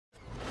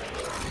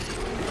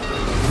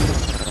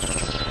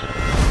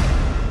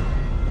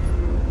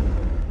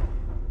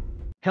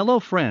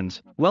Hello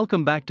friends,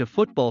 welcome back to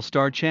Football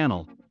Star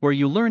channel, where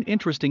you learn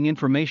interesting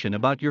information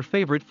about your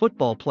favorite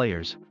football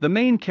players. The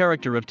main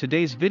character of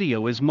today's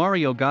video is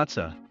Mario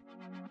Götze.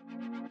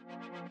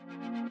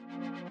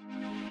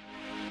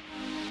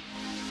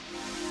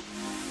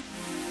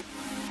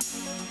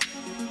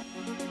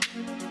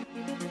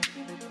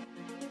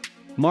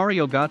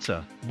 Mario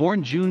Götze,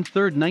 born June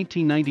 3,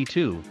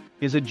 1992,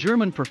 is a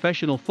German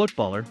professional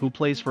footballer who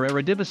plays for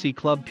Eredivisie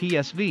club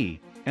PSV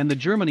and the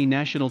Germany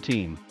national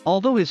team.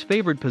 Although his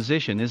favored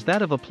position is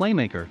that of a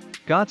playmaker,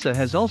 Gotze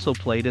has also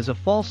played as a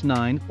false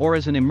nine or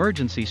as an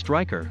emergency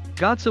striker.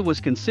 Gotze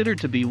was considered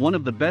to be one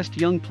of the best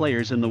young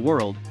players in the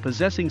world,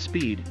 possessing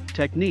speed,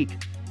 technique,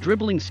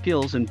 dribbling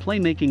skills and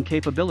playmaking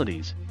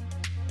capabilities.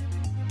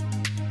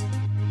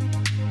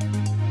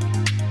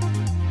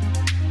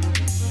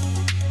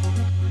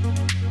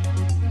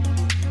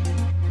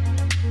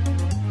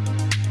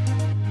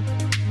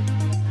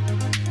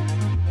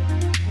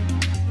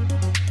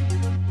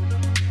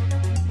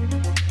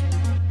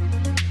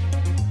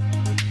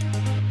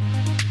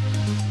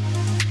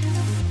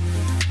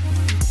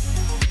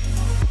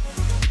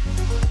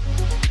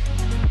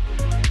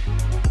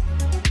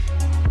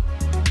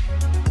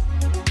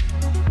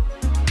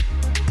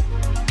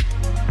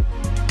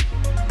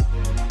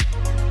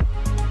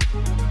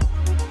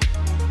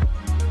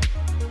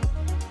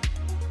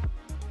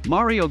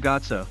 Mario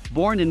Götze,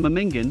 born in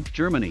Memmingen,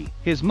 Germany.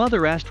 His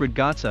mother Astrid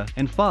Gotze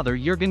and father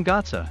Jürgen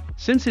Gotze.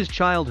 Since his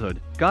childhood,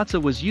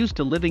 Gotze was used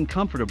to living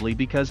comfortably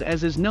because,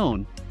 as is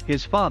known,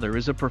 his father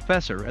is a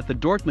professor at the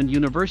Dortmund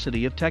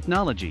University of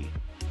Technology.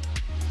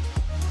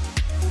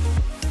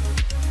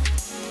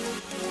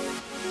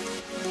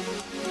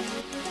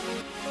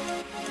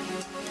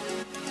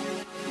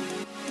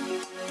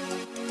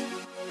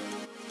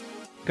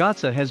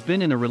 Gotze has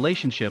been in a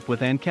relationship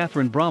with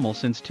Anne-Catherine Brommel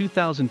since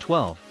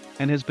 2012.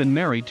 And has been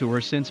married to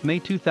her since May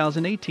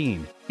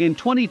 2018. In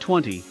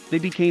 2020, they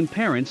became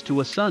parents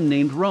to a son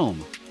named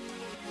Rome.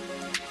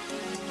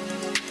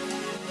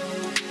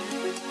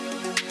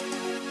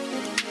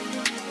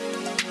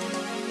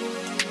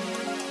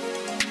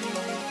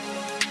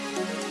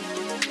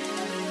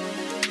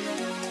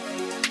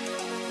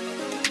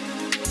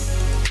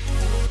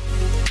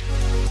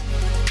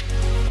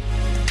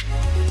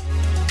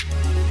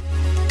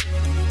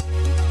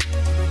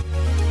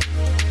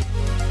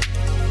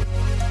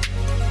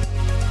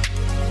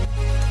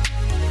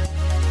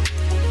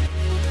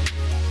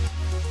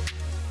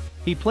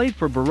 He played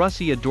for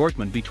Borussia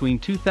Dortmund between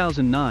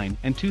 2009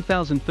 and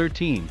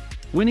 2013,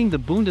 winning the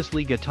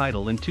Bundesliga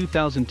title in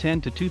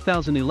 2010 to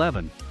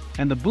 2011,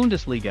 and the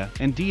Bundesliga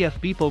and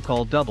DFB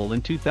Pokal double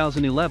in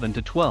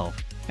 2011-12,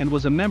 and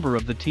was a member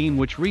of the team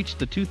which reached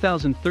the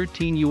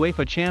 2013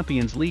 UEFA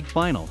Champions League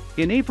final.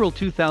 In April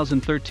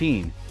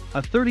 2013,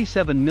 a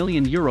 €37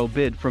 million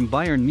bid from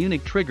Bayern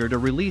Munich triggered a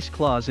release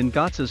clause in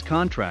Götze's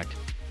contract,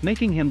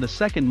 making him the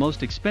second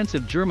most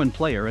expensive German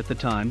player at the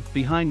time,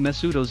 behind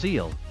Mesut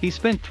Ozil. He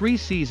spent 3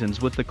 seasons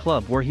with the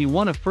club where he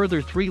won a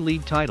further 3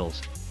 league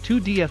titles,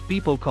 2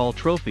 DFB Pokal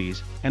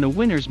trophies, and a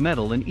winner's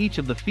medal in each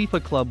of the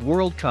FIFA Club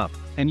World Cup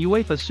and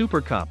UEFA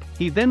Super Cup.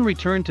 He then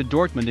returned to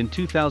Dortmund in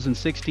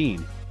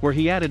 2016, where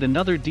he added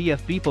another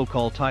DFB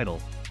Pokal title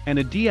and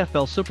a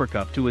DFL Super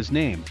Cup to his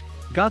name.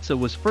 Gotze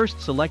was first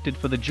selected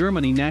for the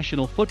Germany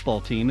national football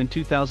team in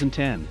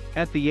 2010.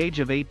 At the age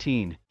of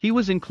 18, he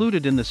was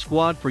included in the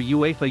squad for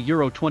UEFA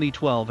Euro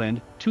 2012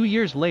 and, 2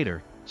 years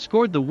later,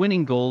 scored the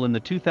winning goal in the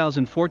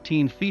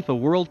 2014 FIFA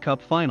World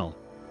Cup final.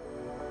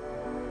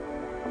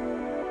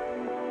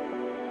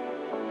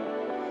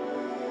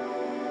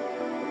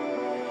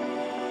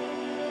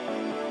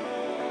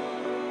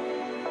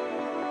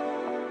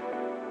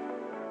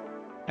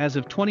 As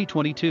of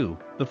 2022,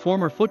 the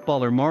former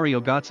footballer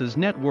Mario Götze's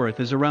net worth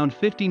is around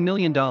 $50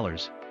 million.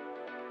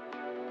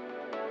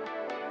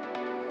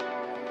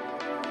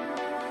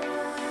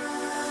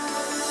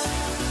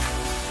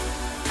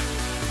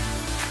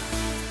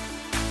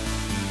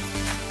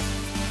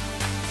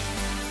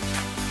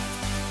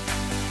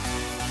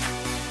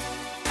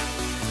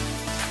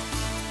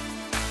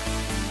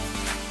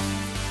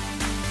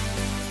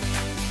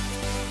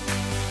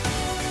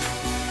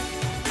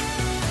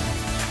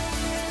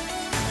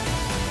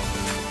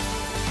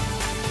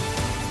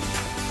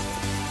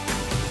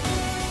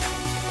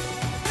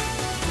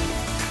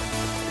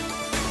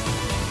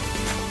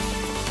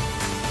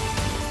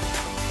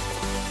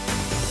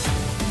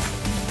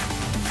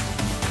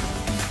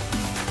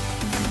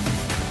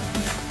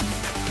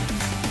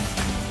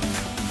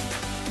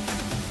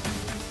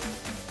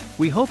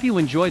 We hope you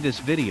enjoy this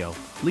video.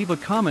 Leave a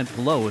comment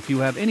below if you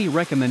have any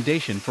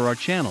recommendation for our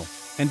channel,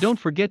 and don't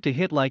forget to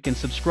hit like and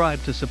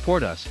subscribe to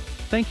support us.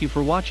 Thank you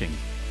for watching.